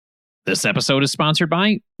This episode is sponsored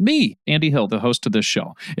by me, Andy Hill, the host of this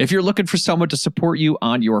show. If you're looking for someone to support you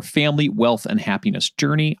on your family, wealth, and happiness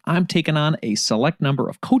journey, I'm taking on a select number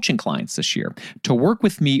of coaching clients this year to work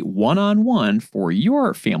with me one-on-one for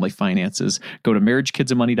your family finances. Go to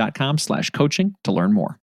marriagekidsandmoney.com/coaching to learn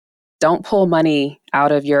more. Don't pull money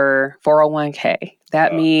out of your 401k.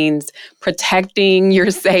 That means protecting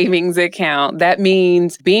your savings account. That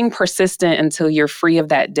means being persistent until you're free of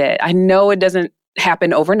that debt. I know it doesn't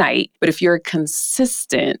happen overnight, but if you're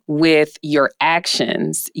consistent with your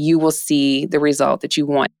actions, you will see the result that you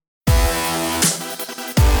want.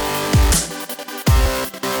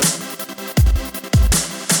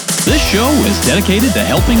 This show is dedicated to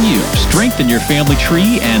helping you strengthen your family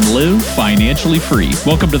tree and live financially free.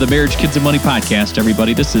 Welcome to the Marriage, Kids, and Money podcast,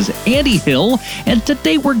 everybody. This is Andy Hill, and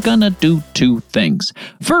today we're going to do two things.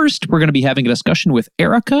 First, we're going to be having a discussion with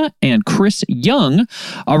Ericka and Chris Young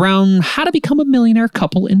around how to become a millionaire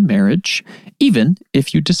couple in marriage, even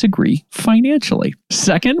if you disagree financially.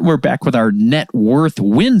 Second, we're back with our net worth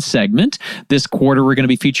win segment. This quarter, we're going to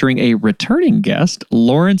be featuring a returning guest,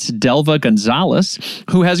 Lawrence Delva Gonzalez,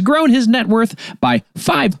 who has grown his net worth by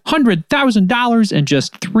 $500,000 in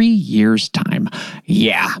just 3 years' time.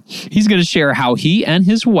 Yeah, he's going to share how he and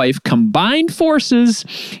his wife combined forces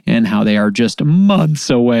and how they are just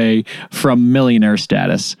months away from millionaire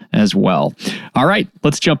status as well. All right,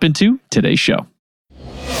 let's jump into today's show.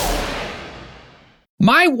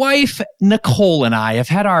 My wife, Nicole, and I have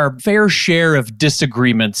had our fair share of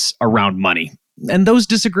disagreements around money. And those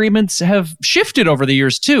disagreements have shifted over the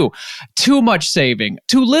years too. Too much saving,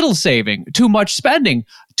 too little saving, too much spending,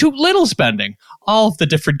 too little spending, all of the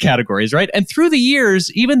different categories, right? And through the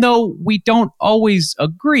years, even though we don't always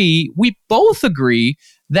agree, we both agree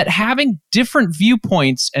that having different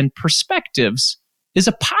viewpoints and perspectives is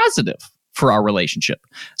a positive for our relationship.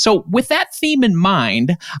 So with that theme in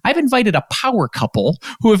mind, I've invited a power couple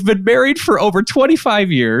who have been married for over 25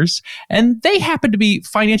 years, and they happen to be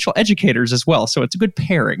financial educators as well. So it's a good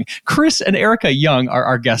pairing. Chris and Ericka Young are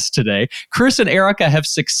our guests today. Chris and Ericka have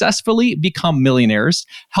successfully become millionaires,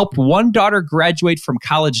 helped one daughter graduate from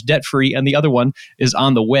college debt-free, and the other one is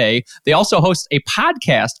on the way. They also host a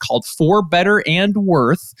podcast called For Better and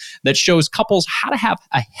Worth that shows couples how to have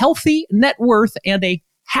a healthy net worth and a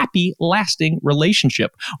happy, lasting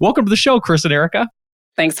relationship. Welcome to the show, Chris and Ericka.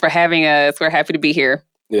 Thanks for having us. We're happy to be here.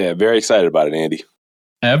 Yeah, very excited about it, Andy.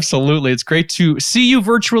 Absolutely. It's great to see you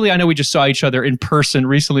virtually. I know we just saw each other in person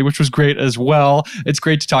recently, which was great as well. It's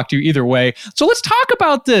great to talk to you either way. So let's talk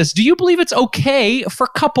about this. Do you believe it's okay for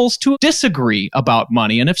couples to disagree about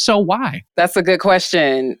money? And if so, why? That's a good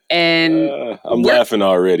question. And I'm laughing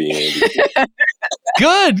already, Andy.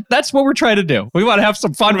 Good. That's what we're trying to do. We want to have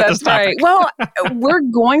some fun with this topic. Right. Well, we're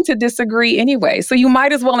going to disagree anyway. So you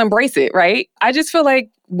might as well embrace it, right? I just feel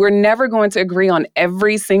like we're never going to agree on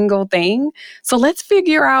every single thing. So let's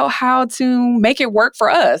figure out how to make it work for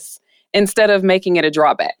us instead of making it a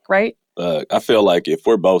drawback, right? I feel like if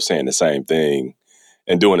we're both saying the same thing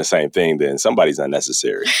and doing the same thing, then somebody's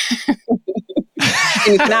unnecessary.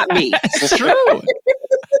 It's not me. It's true.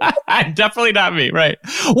 Definitely not me, right?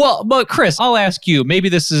 Well, but Chris, I'll ask you, maybe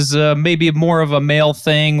this is maybe more of a male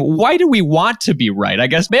thing. Why do we want to be right? I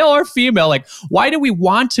guess male or female, like, why do we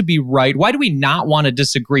want to be right? Why do we not want to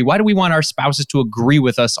disagree? Why do we want our spouses to agree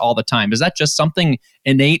with us all the time? Is that just something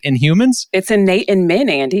innate in humans? It's innate in men,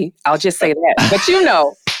 Andy. I'll just say that. But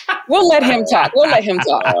we'll let him talk. We're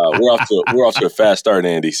off to a fast start,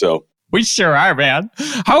 Andy, so. We sure are, man.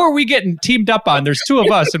 How are we getting teamed up on? There's two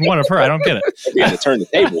of us and one of her. I don't get it. We got to turn the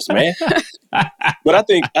tables, man. But I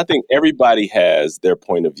think everybody has their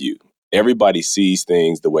point of view. Everybody sees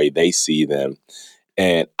things the way they see them.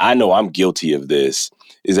 And I know I'm guilty of this,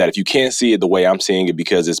 is that if you can't see it the way I'm seeing it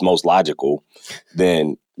because it's most logical,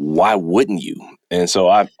 then why wouldn't you? And so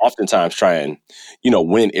I oftentimes try and,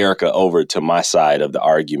 win Ericka over to my side of the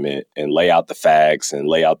argument and lay out the facts and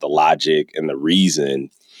lay out the logic and the reason.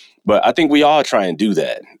 But I think we all try and do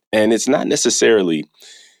that. And it's not necessarily,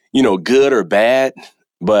 good or bad.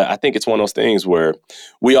 But I think it's one of those things where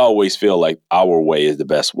we always feel like our way is the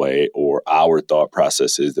best way or our thought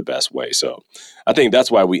process is the best way. So I think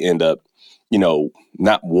that's why we end up,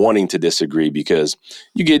 not wanting to disagree, because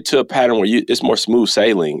you get to a pattern where it's more smooth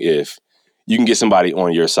sailing if you can get somebody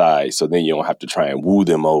on your side. So then you don't have to try and woo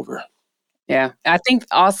them over. Yeah. I think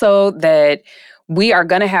also that we are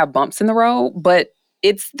going to have bumps in the road, but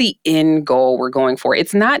it's the end goal we're going for.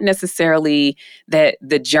 It's not necessarily that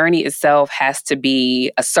the journey itself has to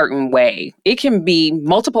be a certain way. It can be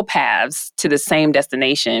multiple paths to the same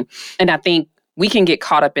destination. And I think we can get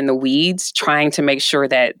caught up in the weeds trying to make sure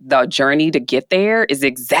that the journey to get there is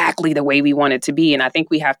exactly the way we want it to be. And I think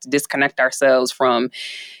we have to disconnect ourselves from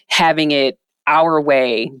having it our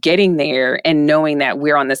way, getting there, and knowing that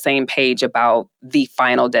we're on the same page about the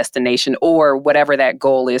final destination or whatever that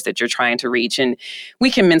goal is that you're trying to reach. And we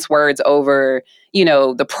can mince words over,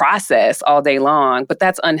 the process all day long, but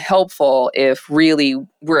that's unhelpful if really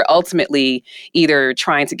we're ultimately either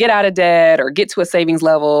trying to get out of debt or get to a savings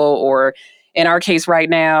level, or in our case right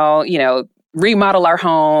now, remodel our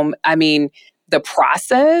home. I mean, the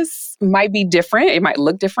process might be different. It might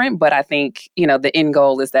look different, but I think, the end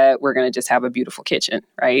goal is that we're going to just have a beautiful kitchen,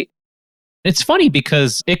 right? It's funny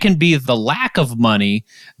because it can be the lack of money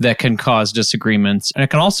that can cause disagreements. And it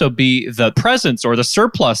can also be the presence or the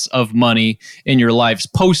surplus of money in your lives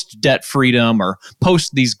post debt freedom or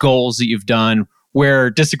post these goals that you've done where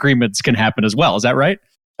disagreements can happen as well. Is that right?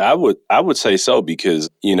 I would say so because,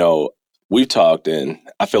 we've talked and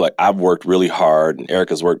I feel like I've worked really hard and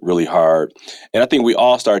Ericka's worked really hard. And I think we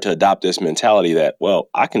all start to adopt this mentality that, well,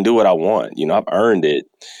 I can do what I want. I've earned it.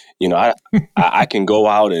 I can go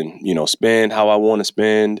out and, spend how I want to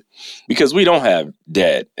spend because we don't have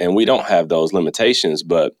debt and we don't have those limitations.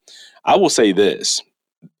 But I will say this,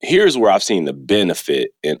 here's where I've seen the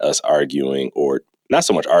benefit in us arguing, or not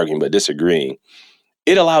so much arguing, but disagreeing.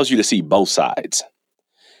 It allows you to see both sides.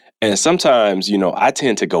 And sometimes, I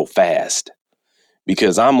tend to go fast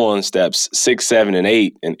because I'm on steps 6, 7, and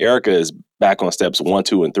 8, and Ericka is back on steps 1,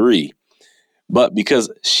 2, and 3. But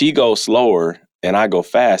because she goes slower and I go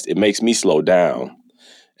fast, it makes me slow down.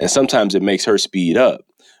 And sometimes it makes her speed up.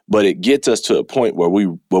 But it gets us to a point where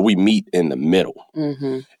we meet in the middle.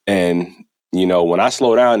 Mm-hmm. And, when I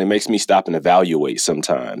slow down, it makes me stop and evaluate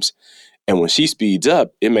sometimes. And when she speeds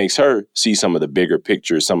up, it makes her see some of the bigger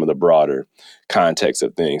pictures, some of the broader context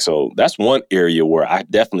of things. So that's one area where I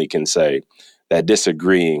definitely can say that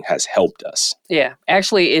disagreeing has helped us. Yeah,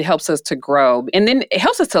 actually, it helps us to grow. And then it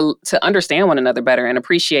helps us to understand one another better and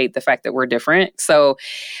appreciate the fact that we're different. So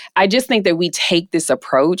I just think that we take this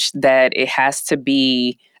approach that it has to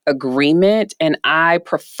be agreement. And I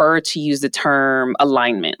prefer to use the term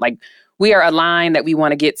alignment. Like, we are aligned that we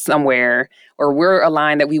want to get somewhere, or we're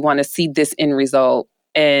aligned that we want to see this end result.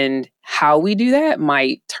 And how we do that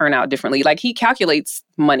might turn out differently. Like, he calculates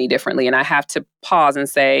money differently. And I have to pause and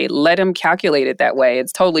say, let him calculate it that way.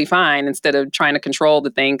 It's totally fine, instead of trying to control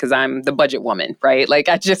the thing because I'm the budget woman, right? Like,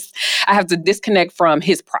 I have to disconnect from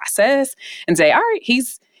his process and say, all right,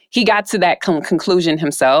 he got to that conclusion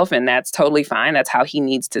himself, and that's totally fine. That's how he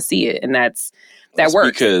needs to see it. And that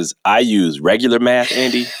works. Because I use regular math,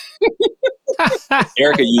 Andy.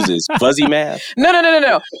 Ericka uses fuzzy math.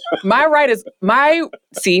 No. My right is my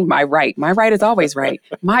right. My right is always right.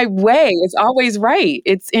 My way is always right.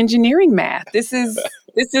 It's engineering math. This is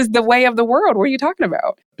the way of the world. What are you talking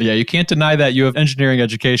about? Yeah, you can't deny that you have engineering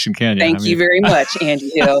education, can you? Thank you very much, Andy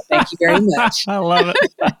Hill. Thank you very much. I love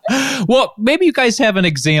it. Well, maybe you guys have an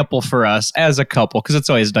example for us as a couple, because it's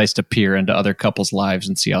always nice to peer into other couples' lives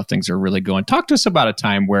and see how things are really going. Talk to us about a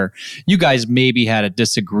time where you guys maybe had a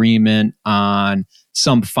disagreement on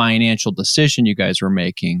some financial decision you guys were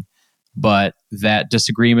making, but that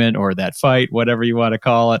disagreement or that fight, whatever you want to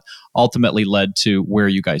call it, ultimately led to where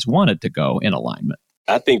you guys wanted to go in alignment.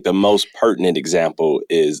 I think the most pertinent example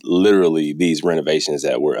is literally these renovations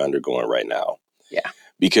that we're undergoing right now. Yeah.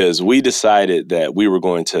 Because we decided that we were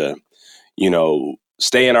going to,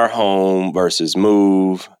 stay in our home versus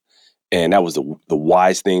move. And that was the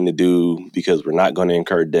wise thing to do because we're not going to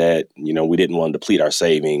incur debt. We didn't want to deplete our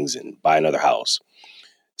savings and buy another house.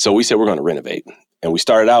 So we said we're going to renovate. And we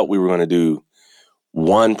started out, we were going to do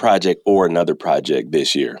one project or another project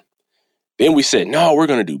this year. Then we said, no, we're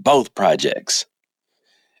going to do both projects.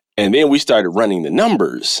 And then we started running the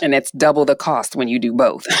numbers. And it's double the cost when you do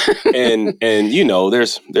both. and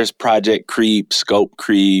there's project creep, scope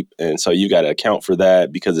creep. And so you got to account for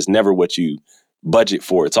that because it's never what you budget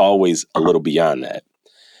for. It's always a little beyond that.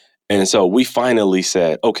 And so we finally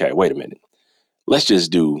said, okay, wait a minute. Let's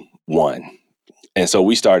just do one. And so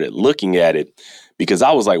we started looking at it because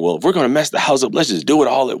I was like, well, if we're going to mess the house up, let's just do it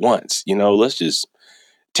all at once. Let's just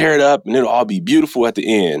tear it up and it'll all be beautiful at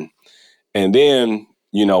the end. And then,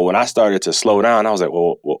 when I started to slow down, I was like,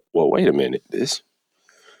 well, wait a minute. This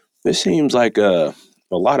seems like a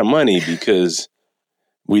lot of money because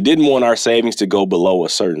we didn't want our savings to go below a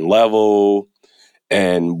certain level.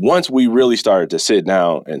 And once we really started to sit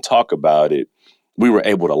down and talk about it, we were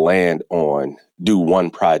able to land on do one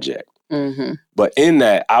project. Mm-hmm. But in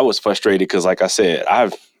that, I was frustrated because, like I said,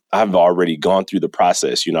 I've already gone through the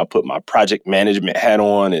process. I put my project management hat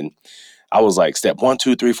on and I was like, step 1,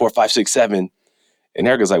 2, 3, 4, 5, 6, 7. And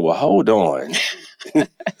Ericka's like, well, hold on.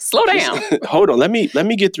 Slow down. Hold on. Let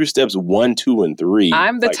me get through steps 1, 2, and 3.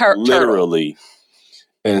 I'm the literally.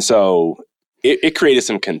 And so it created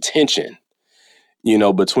some contention,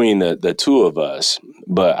 between the two of us.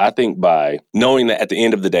 But I think by knowing that at the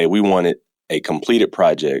end of the day, we wanted a completed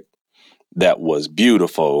project that was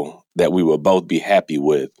beautiful, that we would both be happy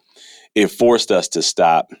with, it forced us to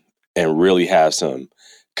stop and really have some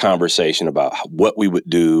conversation about what we would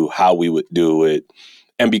do, how we would do it.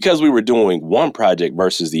 And because we were doing one project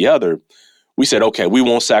versus the other, we said, okay, we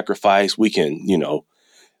won't sacrifice. We can,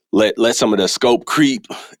 let some of the scope creep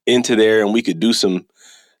into there, and we could do some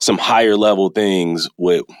higher level things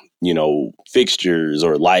with, fixtures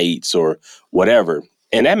or lights or whatever.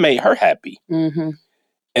 And that made her happy. Mm-hmm.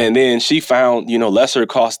 And then she found, lesser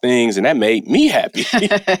cost things, and that made me happy.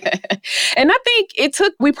 And I think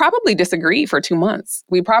we probably disagreed for 2 months.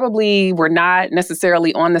 We probably were not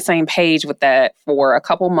necessarily on the same page with that for a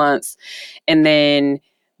couple months. And then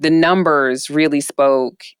the numbers really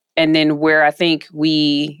spoke. And then where I think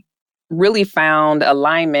we really found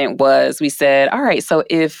alignment was we said, all right, so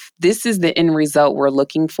if this is the end result we're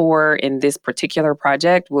looking for in this particular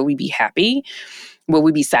project, will we be happy? Will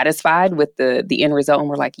we be satisfied with the end result? And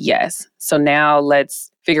we're like, yes. So now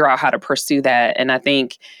let's figure out how to pursue that. And I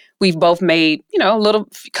think we've both made, a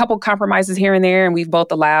couple compromises here and there, and we've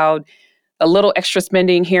both allowed a little extra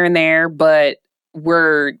spending here and there, but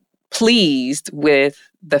we're pleased with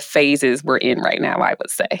the phases we're in right now, I would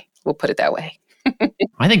say. We'll put it that way.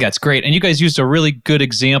 I think that's great. And you guys used a really good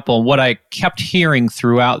example. What I kept hearing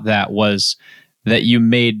throughout that was that you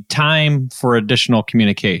made time for additional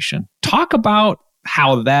communication. Talk about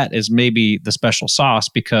how that is maybe the special sauce,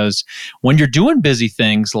 because when you're doing busy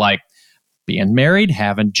things like being married,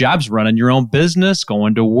 having jobs, running your own business,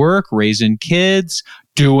 going to work, raising kids,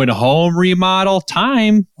 doing a home remodel,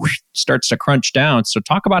 time starts to crunch down. So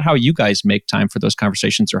talk about how you guys make time for those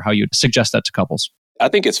conversations, or how you suggest that to couples. I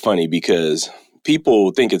think it's funny because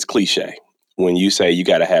people think it's cliche when you say you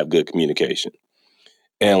got to have good communication.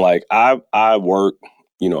 And like I work,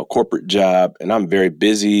 a corporate job, and I'm very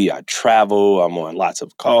busy. I travel. I'm on lots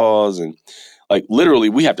of calls, and like literally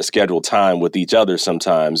we have to schedule time with each other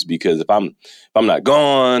sometimes, because if I'm not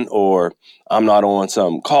gone or I'm not on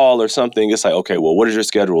some call or something, it's like, okay, well, what does your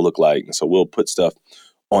schedule look like? And so we'll put stuff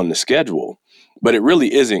on the schedule. But it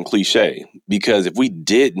really isn't cliche, because if we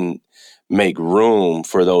didn't make room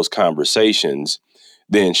for those conversations,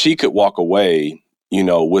 then she could walk away,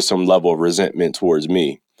 with some level of resentment towards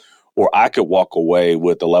me, or I could walk away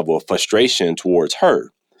with a level of frustration towards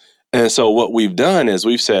her. And so what we've done is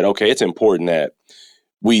we've said, okay, it's important that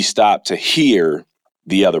we stop to hear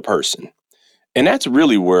the other person. And that's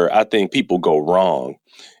really where I think people go wrong,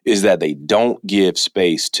 is that they don't give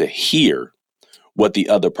space to hear what the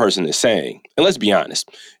other person is saying. And let's be honest,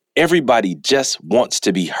 everybody just wants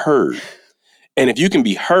to be heard. And if you can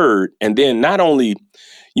be heard, and then not only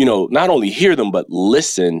hear them, but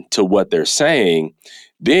listen to what they're saying,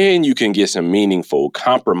 then you can get some meaningful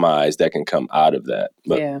compromise that can come out of that.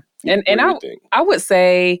 But yeah. And I would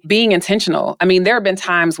say being intentional. I mean, there have been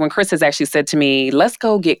times when Chris has actually said to me, let's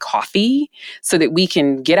go get coffee so that we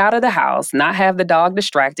can get out of the house, not have the dog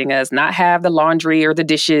distracting us, not have the laundry or the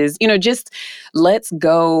dishes, just let's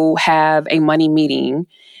go have a money meeting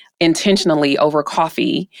intentionally over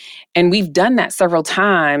coffee. And we've done that several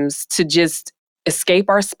times to just escape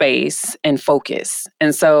our space and focus.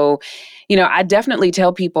 And so, I definitely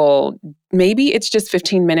tell people, maybe it's just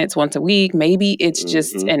 15 minutes once a week. Maybe it's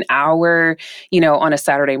just an hour, on a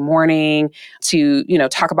Saturday morning to,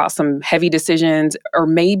 talk about some heavy decisions. Or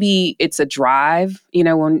maybe it's a drive,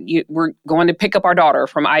 when we're going to pick up our daughter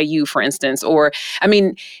from IU, for instance.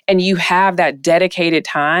 And you have that dedicated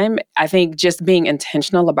time. I think just being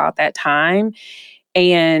intentional about that time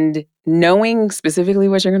and knowing specifically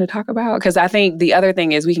what you're going to talk about. Because I think the other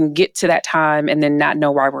thing is we can get to that time and then not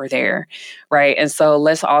know why we're there, right? And so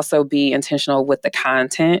let's also be intentional with the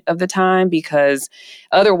content of the time, because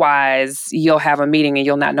otherwise you'll have a meeting and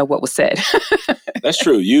you'll not know what was said. That's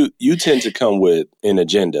true. You tend to come with an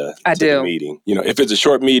agenda to the meeting. If it's a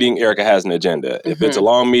short meeting, Ericka has an agenda. Mm-hmm. If it's a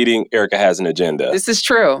long meeting, Ericka has an agenda. This is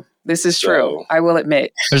true. I will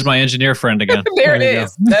admit. There's my engineer friend again. there it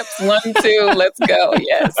is. That's 1, 2. Let's go.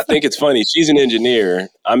 Yes. I think it's funny. She's an engineer.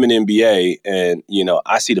 I'm an MBA. And,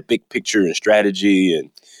 I see the big picture and strategy.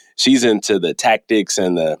 And she's into the tactics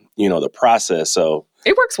and the process. So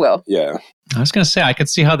It works well. Yeah. I was going to say, I could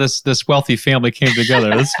see how this wealthy family came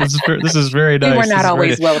together. This is very nice. We were not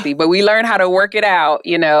always wealthy, but we learned how to work it out,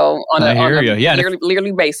 on a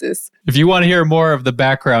yearly basis. If you want to hear more of the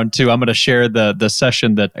background too, I'm going to share the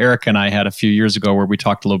session that Ericka and I had a few years ago where we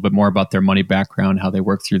talked a little bit more about their money background, how they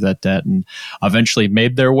worked through that debt, and eventually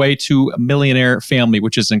made their way to a Millionaire family,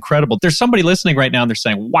 which is incredible. There's somebody listening right now and they're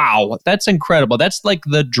saying, wow, that's incredible. That's like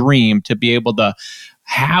the dream, to be able to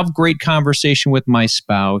have great conversation with my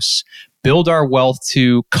spouse, build our wealth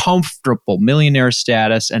to comfortable millionaire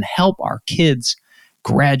status, and help our kids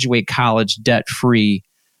graduate college debt-free.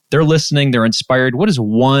 They're listening, they're inspired. What is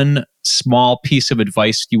one small piece of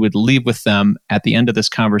advice you would leave with them at the end of this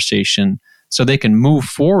conversation so they can move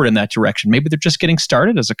forward in that direction? Maybe they're just getting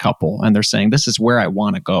started as a couple and they're saying, this is where I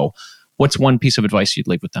want to go. What's one piece of advice you'd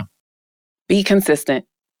leave with them? Be consistent.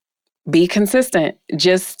 Be consistent.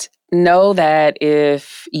 Just know that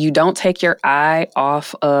if you don't take your eye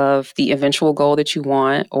off of the eventual goal that you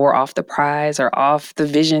want, or off the prize, or off the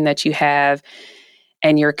vision that you have,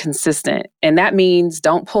 and you're consistent, and that means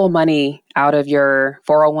don't pull money out of your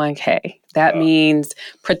 401k. That means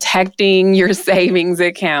protecting your savings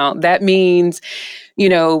account. That means,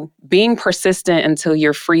 being persistent until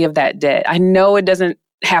you're free of that debt. I know it doesn't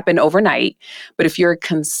happen overnight, but if you're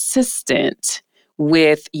consistent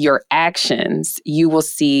with your actions, you will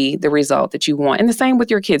see the result that you want. And the same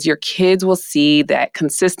with your kids. Your kids will see that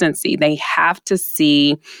consistency. They have to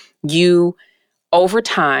see you over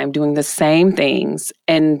time doing the same things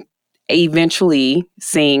and eventually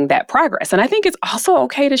seeing that progress. And I think it's also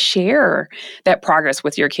okay to share that progress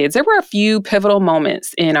with your kids. There were a few pivotal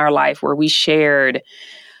moments in our life where we shared,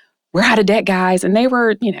 we're out of debt, guys. And they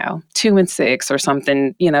were, 2 and 6 or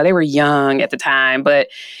something. They were young at the time, but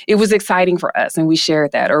it was exciting for us. And we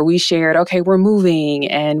shared that. Or we shared, okay, we're moving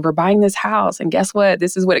and we're buying this house. And guess what?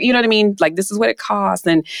 This is what, you know what I mean? Like, this is what it costs.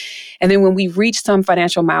 And then when we reach some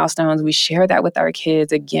financial milestones, we share that with our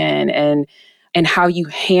kids again. And how you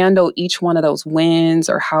handle each one of those wins,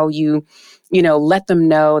 or how you let them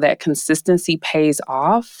know that consistency pays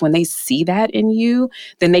off. When they see that in you,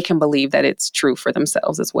 then they can believe that it's true for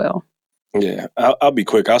themselves as well. Yeah, I'll be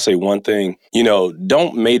quick. I'll say one thing.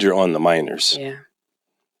 Don't major on the minors. Yeah.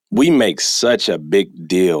 We make such a big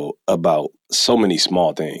deal about so many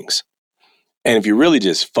small things. And if you really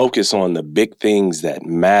just focus on the big things that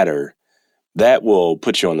matter, that will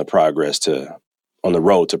put you on the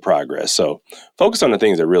road to progress. So focus on the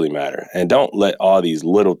things that really matter, and don't let all these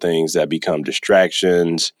little things that become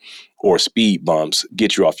distractions or speed bumps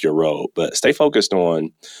get you off your road, but stay focused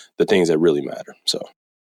on the things that really matter. So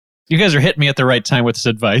you guys are hitting me at the right time with this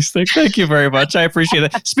advice. Thank you very much. I appreciate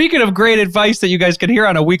it. Speaking of great advice that you guys can hear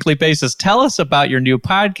on a weekly basis, tell us about your new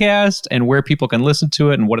podcast and where people can listen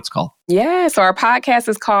to it and what it's called. Yeah, so our podcast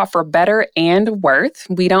is called For Better and Worth.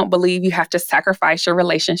 We don't believe you have to sacrifice your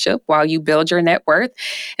relationship while you build your net worth.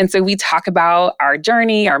 And so we talk about our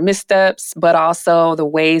journey, our missteps, but also the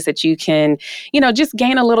ways that you can, just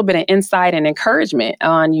gain a little bit of insight and encouragement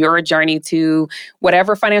on your journey to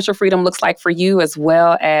whatever financial freedom looks like for you, as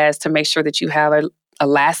well as to make sure that you have a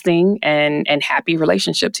lasting and happy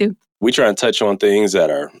relationship too. We try and touch on things that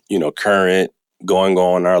are, current, going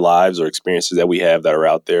on in our lives, or experiences that we have that are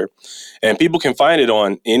out there. And people can find it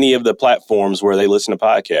on any of the platforms where they listen to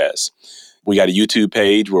podcasts. We got a YouTube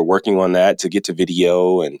page. We're working on that to get to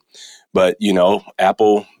video. But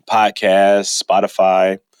Apple Podcasts,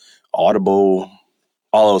 Spotify, Audible,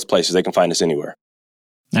 all those places, they can find us anywhere.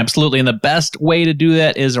 Absolutely. And the best way to do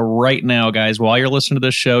that is right now, guys. While you're listening to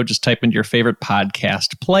this show, just type into your favorite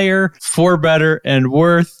podcast player, For Better and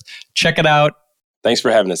Worth. Check it out. Thanks for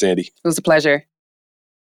having us, Andy. It was a pleasure.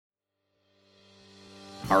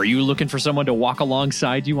 Are you looking for someone to walk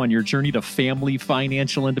alongside you on your journey to family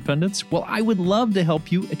financial independence? Well, I would love to help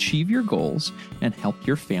you achieve your goals and help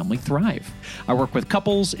your family thrive. I work with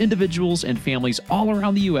couples, individuals, and families all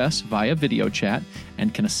around the U.S. via video chat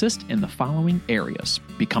and can assist in the following areas: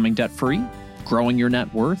 becoming debt-free, growing your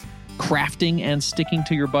net worth, crafting and sticking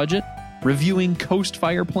to your budget, reviewing Coast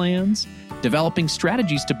Fire plans, developing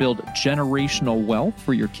strategies to build generational wealth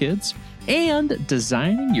for your kids, and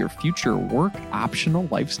designing your future work optional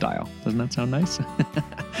lifestyle. Doesn't that sound nice?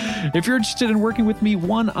 If you're interested in working with me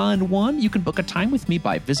one-on-one, you can book a time with me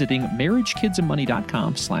by visiting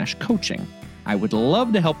marriagekidsandmoney.com/coaching. I would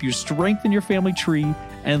love to help you strengthen your family tree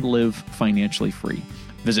and live financially free.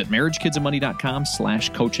 Visit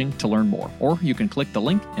marriagekidsandmoney.com/coaching to learn more, or you can click the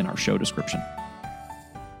link in our show description.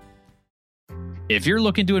 If you're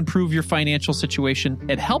looking to improve your financial situation,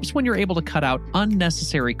 it helps when you're able to cut out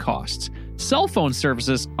unnecessary costs. Cell phone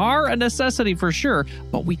services are a necessity for sure,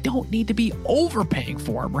 but we don't need to be overpaying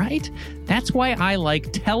for them, right? That's why I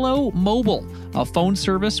like Tello Mobile, a phone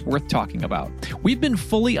service worth talking about. We've been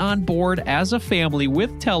fully on board as a family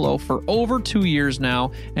with Tello for over 2 years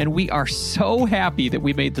now, and we are so happy that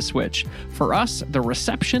we made the switch. For us, the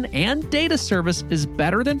reception and data service is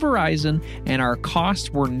better than Verizon, and our costs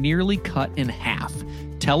were nearly cut in half.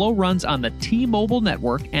 Tello runs on the T-Mobile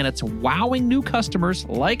network, and it's wowing new customers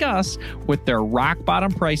like us with their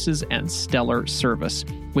rock-bottom prices and stellar service.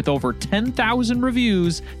 With over 10,000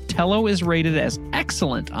 reviews, Tello is rated as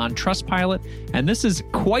excellent on Trustpilot, and this is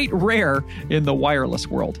quite rare in the wireless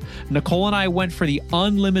world. Nicole and I went for the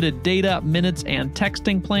unlimited data, minutes, and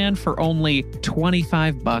texting plan for only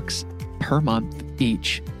 $25 per month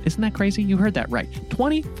each. Isn't that crazy? You heard that right.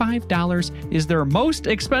 $25 is their most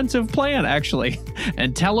expensive plan, actually.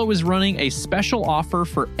 And Tello is running a special offer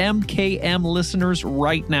for MKM listeners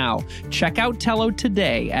right now. Check out Tello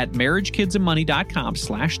today at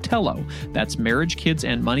marriagekidsandmoney.com/Tello. That's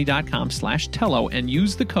marriagekidsandmoney.com/Tello and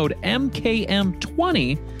use the code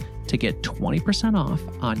MKM20 to get 20% off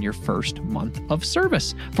on your first month of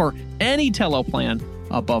service for any Tello plan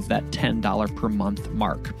above that $10 per month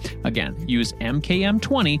mark. Again, use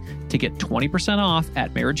MKM20 to get 20% off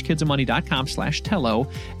at marriagekidsandmoney.com/Tello,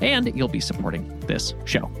 and you'll be supporting this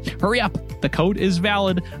show. Hurry up. The code is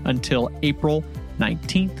valid until April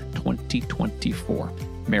 19th, 2024.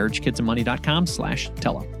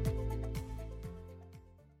 marriagekidsandmoney.com/Tello.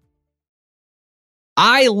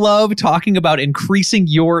 I love talking about increasing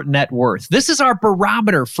your net worth. This is our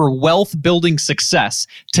barometer for wealth building success.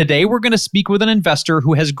 Today, we're going to speak with an investor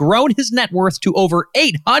who has grown his net worth to over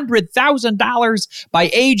 $800,000 by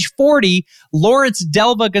age 40. Lawrence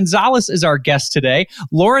Delva Gonzalez is our guest today.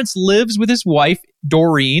 Lawrence lives with his wife,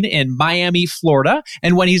 Doreen, in Miami, Florida.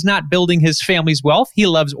 And when he's not building his family's wealth, he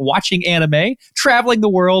loves watching anime, traveling the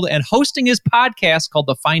world, and hosting his podcast called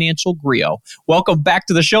The Financial Griot. Welcome back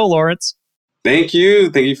to the show, Lawrence. Thank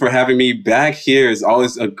you. Thank you for having me back here. It's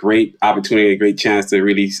always a great opportunity, a great chance to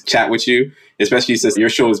really chat with you, especially since your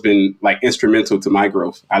show has been like instrumental to my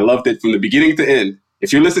growth. I loved it from the beginning to end.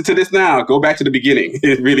 If you're listening to this now, go back to the beginning.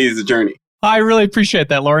 It really is a journey. I really appreciate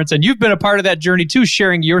that, Lawrence. And you've been a part of that journey too,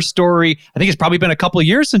 sharing your story. I think it's probably been a couple of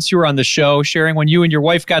years since you were on the show, sharing when you and your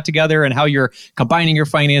wife got together and how you're combining your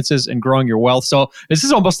finances and growing your wealth. So this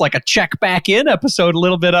is almost like a check back in episode a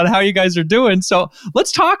little bit on how you guys are doing. So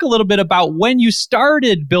let's talk a little bit about when you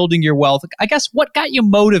started building your wealth. I guess what got you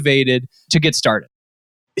motivated to get started?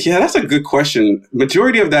 Yeah, that's a good question.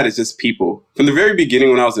 Majority of that is just people. From the very beginning,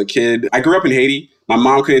 when I was a kid, I grew up in Haiti. My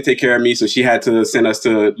mom couldn't take care of me, so she had to send us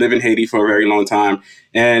to live in Haiti for a very long time.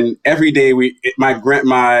 And every day, my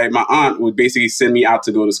aunt would basically send me out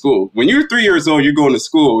to go to school. When you're 3 years old, you're going to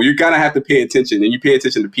school. You gotta have to pay attention, and you pay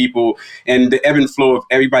attention to people and the ebb and flow of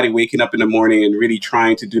everybody waking up in the morning and really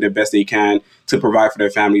trying to do the best they can to provide for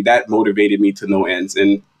their family. That motivated me to no ends.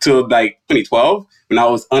 And till like 2012, when I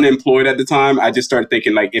was unemployed at the time, I just started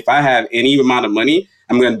thinking like, if I have any amount of money,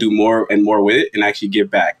 I'm going to do more and more with it and actually give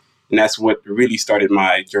back. And that's what really started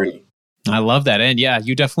my journey. I love that. And yeah,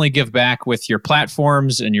 you definitely give back with your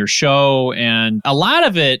platforms and your show. And a lot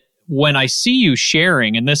of it, when I see you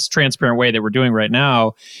sharing in this transparent way that we're doing right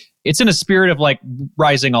now, it's in a spirit of like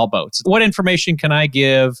rising all boats. What information can I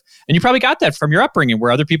give? And you probably got that from your upbringing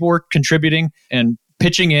where other people were contributing and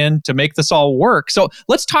pitching in to make this all work. So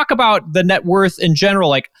let's talk about the net worth in general.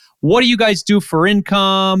 Like, what do you guys do for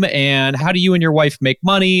income and how do you and your wife make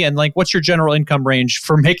money? And like, what's your general income range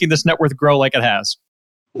for making this net worth grow like it has?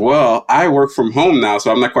 Well, I work from home now,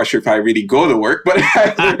 so I'm not quite sure if I really go to work, but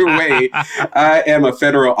either way, I am a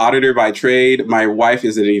federal auditor by trade. My wife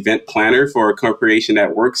is an event planner for a corporation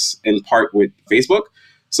that works in part with Facebook.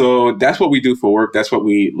 So that's what we do for work. That's what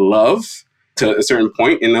we love to a certain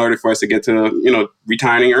point in order for us to get to,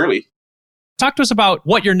 retiring early. Talk to us about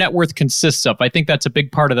what your net worth consists of. I think that's a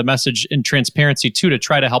big part of the message in transparency too, to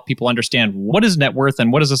try to help people understand what is net worth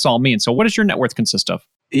and what does this all mean. So what does your net worth consist of?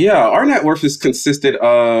 Yeah, our net worth is consisted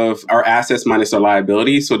of our assets minus our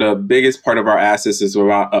liabilities. So the biggest part of our assets is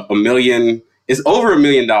around $1 million. It's over $1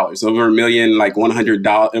 million, over $1 million, like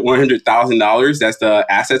 $100,000. That's the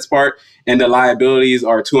assets part. And the liabilities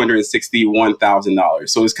are $261,000.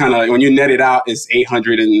 So it's kind of, when you net it out, it's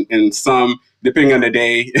 800 and some, depending on the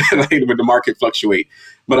day, like when the market fluctuate.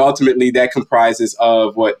 But ultimately, that comprises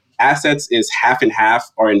of what assets is half and half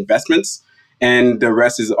are investments. And the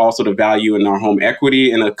rest is also the value in our home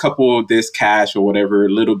equity and a couple of this cash or whatever, a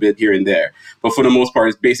little bit here and there. But for the most part,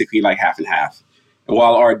 it's basically like half and half. And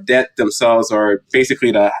while our debt themselves are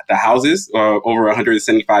basically the houses, over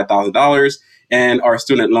 $175,000, and our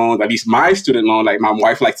student loan, at least my student loan, like my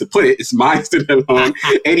wife likes to put it, it's my student loan,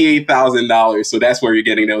 $88,000. So that's where you're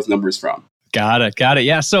getting those numbers from. Got it.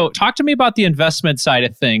 Yeah. So talk to me about the investment side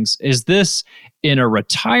of things. Is this in a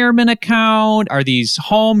retirement account? Are these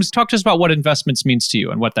homes? Talk to us about what investments means to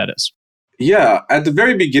you and what that is. Yeah, at the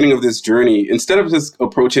very beginning of this journey, instead of just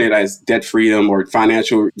approaching it as debt freedom or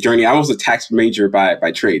financial journey, I was a tax major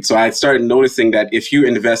by trade. So I started noticing that if you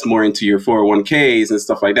invest more into your 401ks and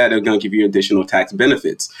stuff like that, they're going to give you additional tax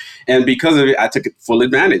benefits. And because of it, I took full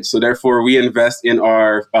advantage. So therefore, we invest in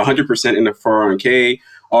our 100% in the 401k,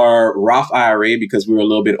 our Roth IRA, because we were a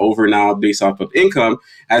little bit over now based off of income,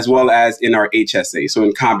 as well as in our HSA. So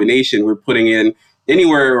in combination, we're putting in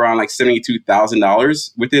anywhere around like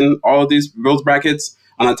 $72,000 within all of those brackets.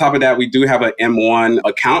 On top of that, we do have an M1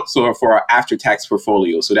 account, so for our after-tax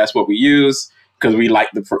portfolio. So that's what we use because we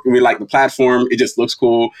like the platform. It just looks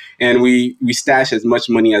cool, and we stash as much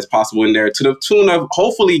money as possible in there to the tune of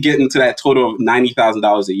hopefully getting to that total of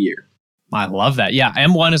 $90,000 a year. I love that. Yeah,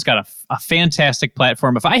 M1 has got a fantastic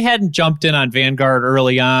platform. If I hadn't jumped in on Vanguard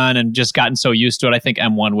early on and just gotten so used to it, I think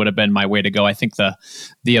M1 would have been my way to go. I think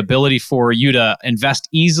the ability for you to invest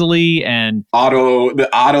easily and the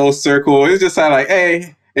auto circle is just like,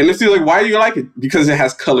 hey. And if you're like, why do you like it? Because it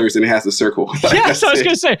has colors and it has a circle. Yeah, so I was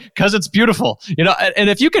going to say, because it's beautiful. And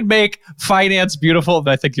if you could make finance beautiful,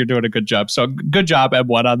 then I think you're doing a good job. So good job,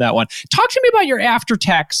 M1, on that one. Talk to me about your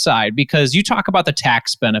after-tax side, because you talk about the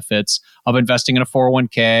tax benefits of investing in a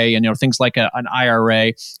 401k and things like an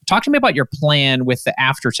IRA. Talk to me about your plan with the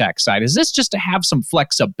after-tax side. Is this just to have some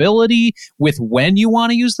flexibility with when you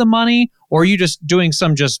want to use the money, or are you just doing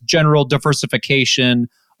some just general diversification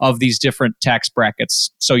of these different tax brackets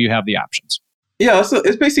so you have the options? Yeah, so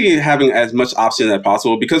it's basically having as much options as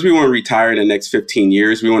possible. Because we want to retire in the next 15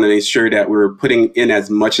 years, we want to ensure that we're putting in as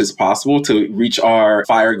much as possible to reach our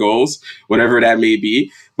FIRE goals, whatever that may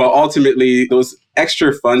be. But ultimately, those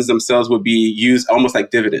extra funds themselves would be used almost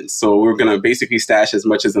like dividends. So we're going to basically stash as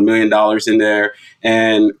much as $1 million in there.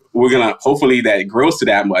 And we're going to hopefully that grows to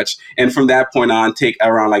that much. And from that point on, take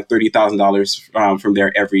around like $30,000 from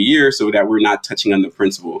there every year so that we're not touching on the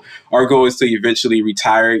principal. Our goal is to eventually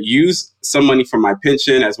retire, use some money from my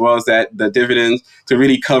pension as well as the dividends to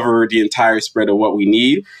really cover the entire spread of what we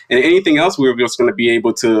need. And anything else, we're just going to be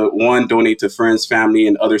able to, one, donate to friends, family,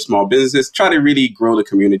 and other small businesses, try to really grow the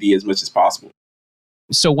community as much as possible.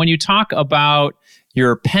 So when you talk about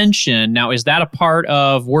your pension, now, is that a part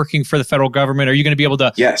of working for the federal government? Are you going to be able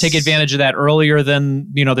to take advantage of that earlier than,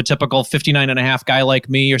 the typical 59 and a half guy like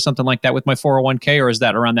me or something like that with my 401k, or is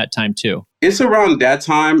that around that time too? It's around that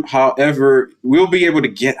time. However, we'll be able to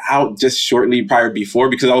get out just shortly before,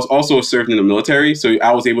 because I was also serving in the military. So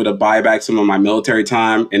I was able to buy back some of my military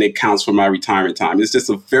time and it counts for my retirement time. It's just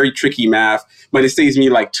a very tricky math, but it saves me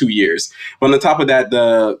like 2 years. But on top of that,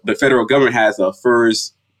 the federal government has a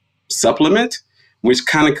FERS supplement, which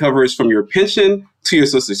kind of covers from your pension to your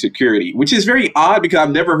Social Security, which is very odd because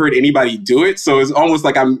I've never heard anybody do it. So it's almost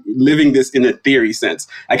like I'm living this in a theory sense.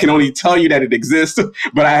 I can only tell you that it exists,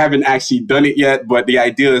 but I haven't actually done it yet. But the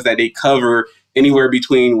idea is that they cover anywhere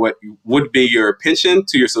between what would be your pension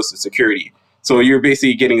to your Social Security. So you're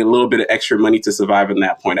basically getting a little bit of extra money to survive at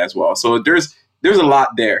that point as well. So there's a lot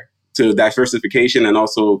there to diversification and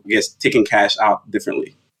also, I guess, taking cash out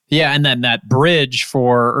differently. Yeah, and then that bridge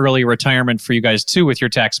for early retirement for you guys too with your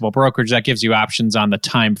taxable brokerage, that gives you options on the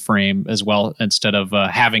time frame as well, instead of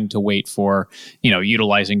having to wait for,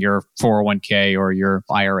 utilizing your 401k or your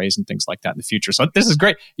IRAs and things like that in the future. So this is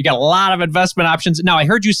great. You got a lot of investment options. Now, I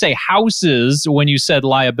heard you say houses when you said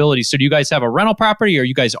liability. So do you guys have a rental property, or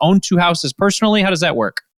you guys own 2 houses personally? How does that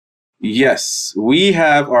work? Yes, we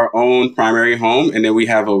have our own primary home, and then we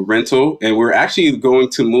have a rental, and we're actually going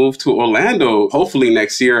to move to Orlando, hopefully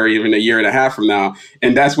next year or even a year and a half from now.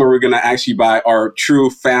 And that's where we're going to actually buy our true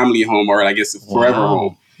family home, or I guess a forever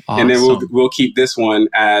home. Awesome. And then we'll keep this one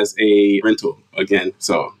as a rental again.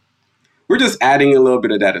 So we're just adding a little bit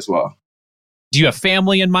of that as well. Do you have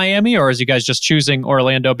family in Miami, or is you guys just choosing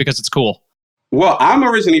Orlando because it's cool? Well, I'm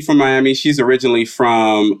originally from Miami. She's originally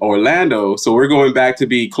from Orlando. So we're going back to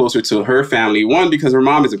be closer to her family. One, because her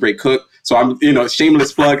mom is a great cook. So I'm,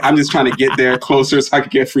 shameless plug. I'm just trying to get there closer so I can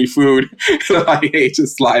get free food. Like, hey,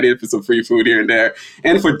 just slide in for some free food here and there.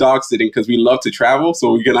 And for dog sitting, because we love to travel.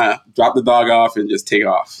 So we're going to drop the dog off and just take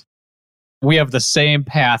off. We have the same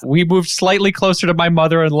path. We moved slightly closer to my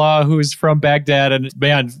mother-in-law, who's from Baghdad. And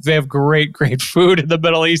man, they have great, great food in the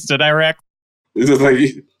Middle East and Iraq. It's just like,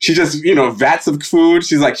 she just, vats of food.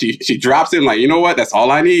 She's like, she drops it. I'm like, you know what? That's all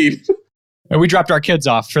I need. And we dropped our kids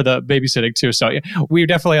off for the babysitting too. So we're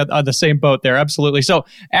definitely on the same boat there. Absolutely. So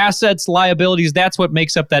assets, liabilities, that's what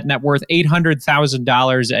makes up that net worth,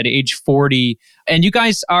 $800,000 at age 40. And you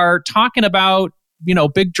guys are talking about,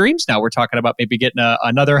 big dreams now. We're talking about maybe getting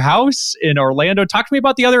another house in Orlando. Talk to me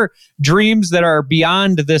about the other dreams that are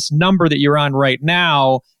beyond this number that you're on right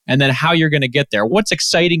now, and then how you're going to get there. What's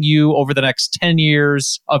exciting you over the next 10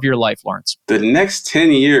 years of your life, Lawrence? The next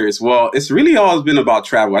 10 years, well, it's really always been about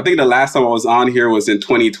travel. I think the last time I was on here was in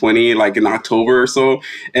 2020, like in October or so.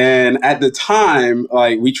 And at the time,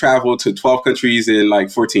 we traveled to 12 countries in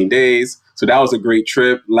 14 days. So that was a great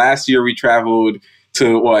trip. Last year, we traveled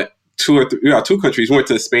to two countries. We went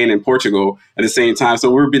to Spain and Portugal at the same time. So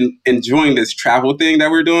we've been enjoying this travel thing that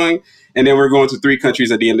we're doing. And then we're going to 3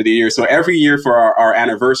 countries at the end of the year. So every year for our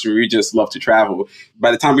anniversary, we just love to travel.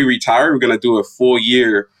 By the time we retire, we're going to do a full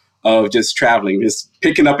year of just traveling, just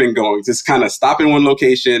picking up and going, just kind of stop in one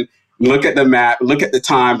location, look at the map, look at the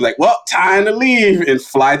time, time to leave, and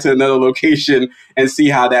fly to another location and see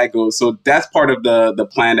how that goes. So that's part of the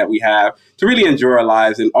plan that we have to really enjoy our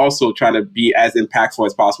lives and also try to be as impactful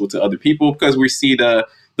as possible to other people, because we see the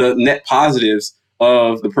net positives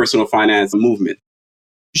of the personal finance movement.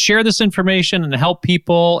 Share this information and help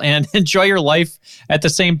people and enjoy your life at the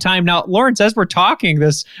same time. Now, Lawrence, as we're talking,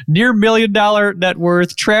 this near $1 million net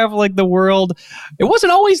worth, traveling the world, it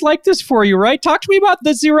wasn't always like this for you, right? Talk to me about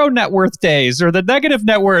the zero net worth days or the negative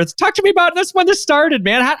net worth. Talk to me about this when this started,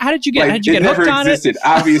 man. How did you get hooked on it?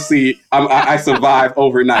 Obviously, I survived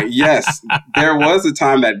overnight. Yes, there was a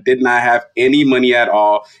time that did not have any money at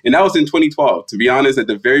all. And that was in 2012. To be honest, at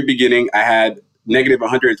the very beginning, I had negative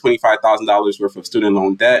 $125,000 worth of student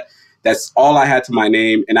loan debt. That's all I had to my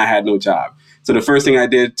name, and I had no job. So the first thing I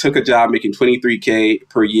did, took a job making $23K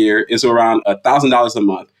per year. It's around $1,000 a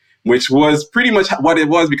month, which was pretty much what it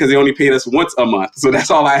was because they only paid us once a month. So that's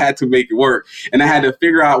all I had to make it work. And I had to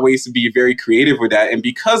figure out ways to be very creative with that. And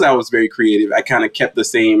because I was very creative, I kind of kept the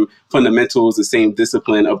same fundamentals, the same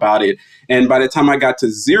discipline about it. And by the time I got to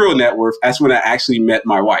zero net worth, that's when I actually met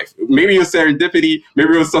my wife. Maybe it was serendipity,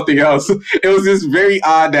 maybe it was something else. It was just very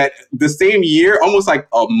odd that the same year, almost like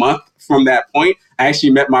a month from that point, I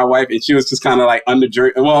actually met my wife, and she was just kind of on the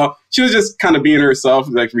journey. Well, she was just kind of being herself,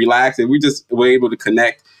 relaxed, and we just were able to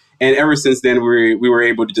connect. And ever since then, we were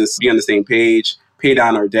able to just be on the same page, pay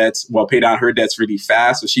down our debts, pay down her debts really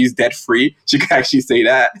fast. So she's debt free. She can actually say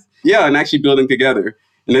that. Yeah, and actually building together.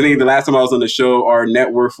 And I think the last time I was on the show, our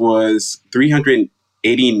net worth was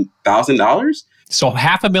 $380,000. So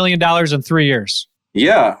 $500,000 in 3 years.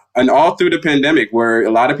 Yeah. And all through the pandemic, where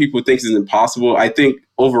a lot of people think it's impossible. I think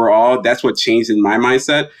overall, that's what changed in my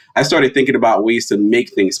mindset. I started thinking about ways to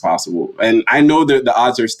make things possible. And I know that the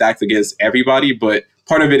odds are stacked against everybody, but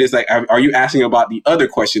part of it is are you asking about the other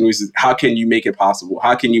question, which is how can you make it possible?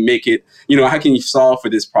 How can you make it, how can you solve for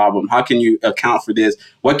this problem? How can you account for this?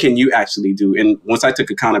 What can you actually do? And once I took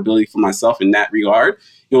accountability for myself in that regard,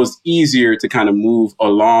 it was easier to kind of move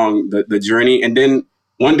along the journey. And then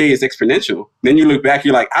one day it's exponential. Then you look back,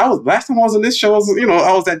 you're like, last time I was on this show, I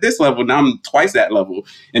was at this level. Now I'm twice that level.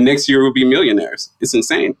 And next year we'll be millionaires. It's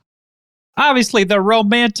insane. Obviously, the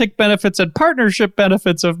romantic benefits and partnership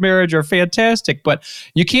benefits of marriage are fantastic, but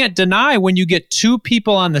you can't deny when you get 2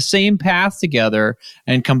 people on the same path together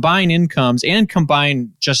and combine incomes and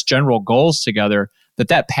combine just general goals together,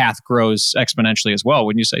 that path grows exponentially as well.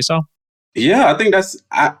 Wouldn't you say so? Yeah, I think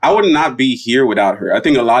I would not be here without her. I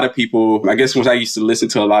think a lot of people, I guess when I used to listen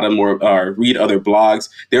to a lot of more, read other blogs,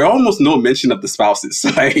 there are almost no mention of the spouses.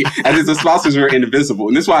 As if the spouses were invisible.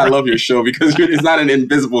 And this is why I love your show, because it's not an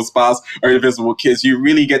invisible spouse or invisible kids. You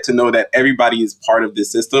really get to know that everybody is part of this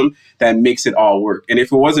system that makes it all work. And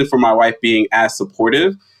if it wasn't for my wife being as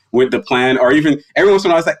supportive with the plan, or even every once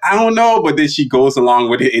in a while, I was like, I don't know, but then she goes along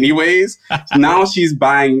with it anyways. Now she's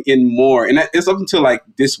buying in more. And it's up until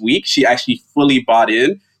this week, she actually fully bought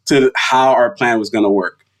in to how our plan was going to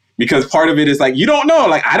work. Because part of it is you don't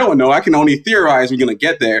know, I don't know. I can only theorize we're going to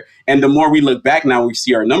get there. And the more we look back now, we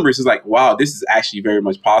see our numbers, it's wow, this is actually very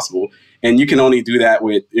much possible. And you can only do that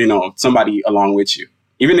with, somebody along with you.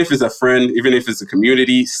 Even if it's a friend, even if it's a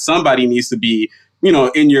community, somebody needs to be,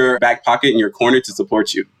 in your back pocket, in your corner to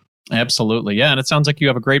support you. Absolutely. Yeah. And it sounds like you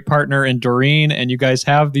have a great partner in Doreen, and you guys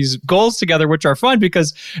have these goals together, which are fun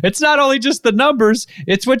because it's not only just the numbers,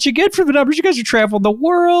 it's what you get from the numbers. You guys are traveling the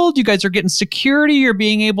world. You guys are getting security. You're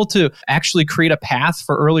being able to actually create a path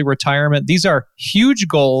for early retirement. These are huge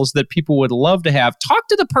goals that people would love to have. Talk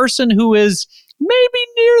to the person who is maybe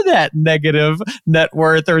near that negative net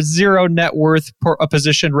worth or zero net worth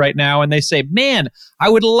position right now, and they say, man, I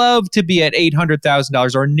would love to be at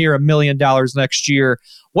 $800,000 or near $1 million next year.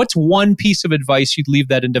 What's one piece of advice you'd leave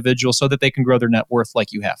that individual so that they can grow their net worth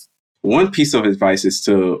like you have? One piece of advice is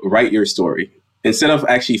to write your story. Instead of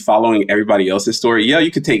actually following everybody else's story, yeah, you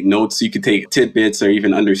could take notes, you could take tidbits or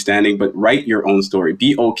even understanding, but write your own story.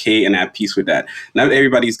 Be okay and at peace with that. Not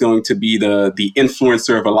everybody's going to be the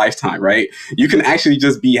influencer of a lifetime, right? You can actually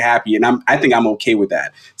just be happy. And I think I'm okay with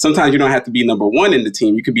that. Sometimes you don't have to be number one in the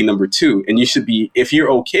team. You could be number two. And you should be, if you're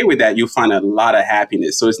okay with that, you'll find a lot of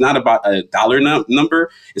happiness. So it's not about a dollar number.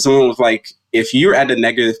 It's almost like, if you're at a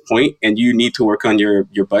negative point and you need to work on your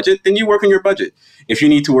budget, then you work on your budget. If you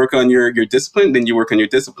need to work on your discipline, then you work on your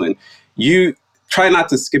discipline. You try not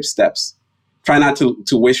to skip steps. Try not to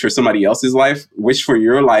wish for somebody else's life. Wish for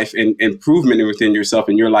your life, and improvement within yourself,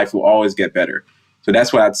 and your life will always get better. So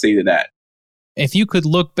that's what I'd say to that. If you could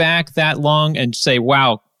look back that long and say,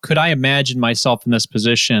 wow, could I imagine myself in this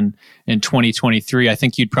position in 2023? I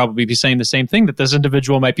think you'd probably be saying the same thing that this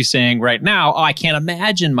individual might be saying right now. Oh, I can't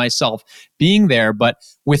imagine myself being there. But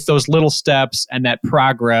with those little steps and that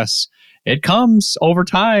progress, it comes over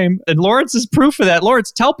time. And Lawrence is proof of that.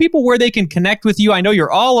 Lawrence, tell people where they can connect with you. I know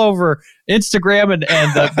you're all over Instagram and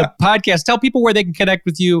the podcast. Tell people where they can connect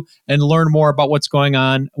with you and learn more about what's going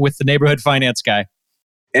on with the Neighborhood Finance Guy.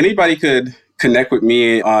 Anybody could connect with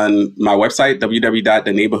me on my website,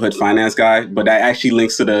 www.theneighborhoodfinanceguy. But that actually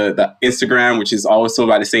links to the Instagram, which is also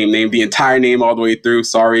by the same name, the entire name all the way through.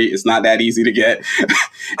 Sorry, it's not that easy to get.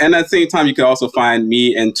 And at the same time, you can also find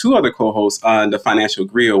me and two other co-hosts on the Financial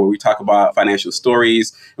Grill, where we talk about financial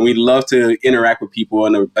stories. And we love to interact with people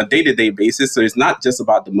on a day-to-day basis. So it's not just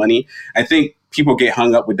about the money. I think people get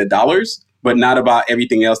hung up with the dollars, but not about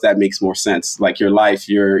everything else that makes more sense, like your life,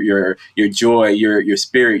 your joy, your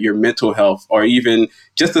spirit, your mental health, or even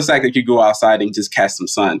just the fact that you go outside and just catch some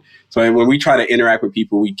sun. So when we try to interact with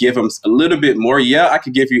people, we give them a little bit more. Yeah, I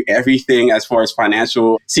could give you everything as far as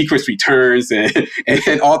financial secrets, returns,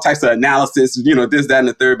 and all types of analysis, this, that, and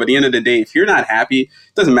the third. But at the end of the day, if you're not happy,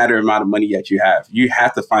 it doesn't matter the amount of money that you have. You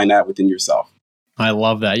have to find that within yourself. I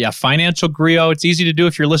love that. Yeah, Financial Griot. It's easy to do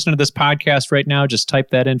if you're listening to this podcast right now. Just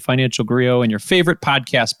type that in, Financial Griot, in your favorite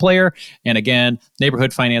podcast player. And again,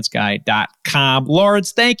 neighborhoodfinanceguy.com.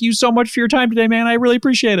 Lawrence, thank you so much for your time today, man. I really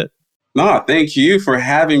appreciate it. No, thank you for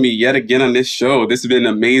having me yet again on this show. This has been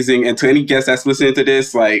amazing. And to any guest that's listening to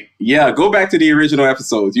this, go back to the original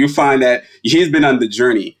episodes. You'll find that he's been on the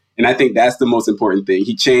journey. And I think that's the most important thing.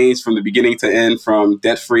 He changed from the beginning to end, from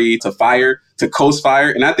debt-free to fire to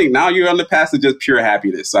coast-fire. And I think now you're on the path to just pure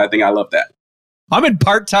happiness. So I think I love that. I'm in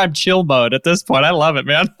part-time chill mode at this point. I love it,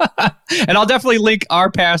 man. And I'll definitely link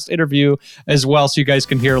our past interview as well so you guys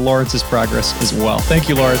can hear Lawrence's progress as well. Thank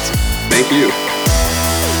you, Lawrence. Thank you.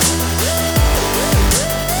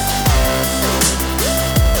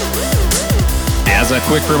 As a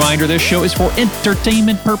quick reminder, this show is for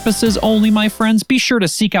entertainment purposes only, my friends. Be sure to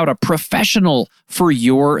seek out a professional for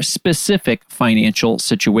your specific financial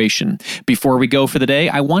situation. Before we go for the day,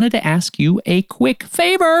 I wanted to ask you a quick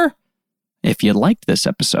favor. If you liked this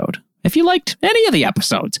episode, if you liked any of the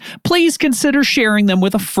episodes, please consider sharing them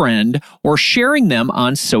with a friend or sharing them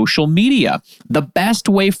on social media. The best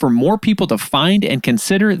way for more people to find and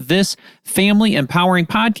consider this family empowering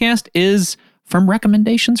podcast is from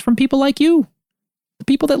recommendations from people like you. The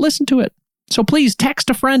people that listen to it. So please text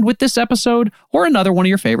a friend with this episode or another one of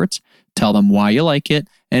your favorites. Tell them why you like it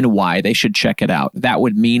and why they should check it out. That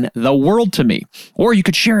would mean the world to me. Or you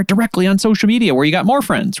could share it directly on social media where you got more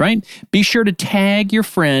friends, right? Be sure to tag your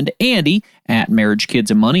friend Andy at Marriage, Kids,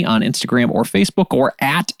 and Money on Instagram or Facebook, or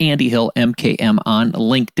at Andy Hill MKM on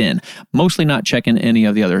LinkedIn. Mostly not checking any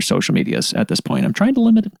of the other social medias at this point. I'm trying to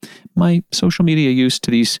limit my social media use to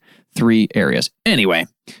these 3 areas. Anyway,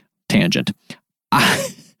 tangent.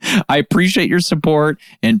 I appreciate your support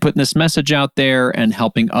and putting this message out there and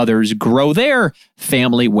helping others grow their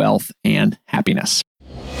family wealth and happiness.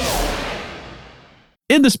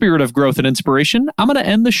 In the spirit of growth and inspiration, I'm going to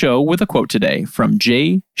end the show with a quote today from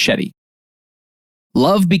Jay Shetty.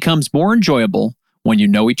 Love becomes more enjoyable when you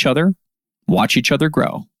know each other, watch each other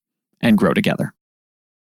grow, and grow together.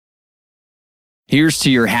 Here's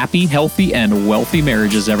to your happy, healthy, and wealthy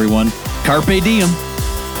marriages, everyone. Carpe diem.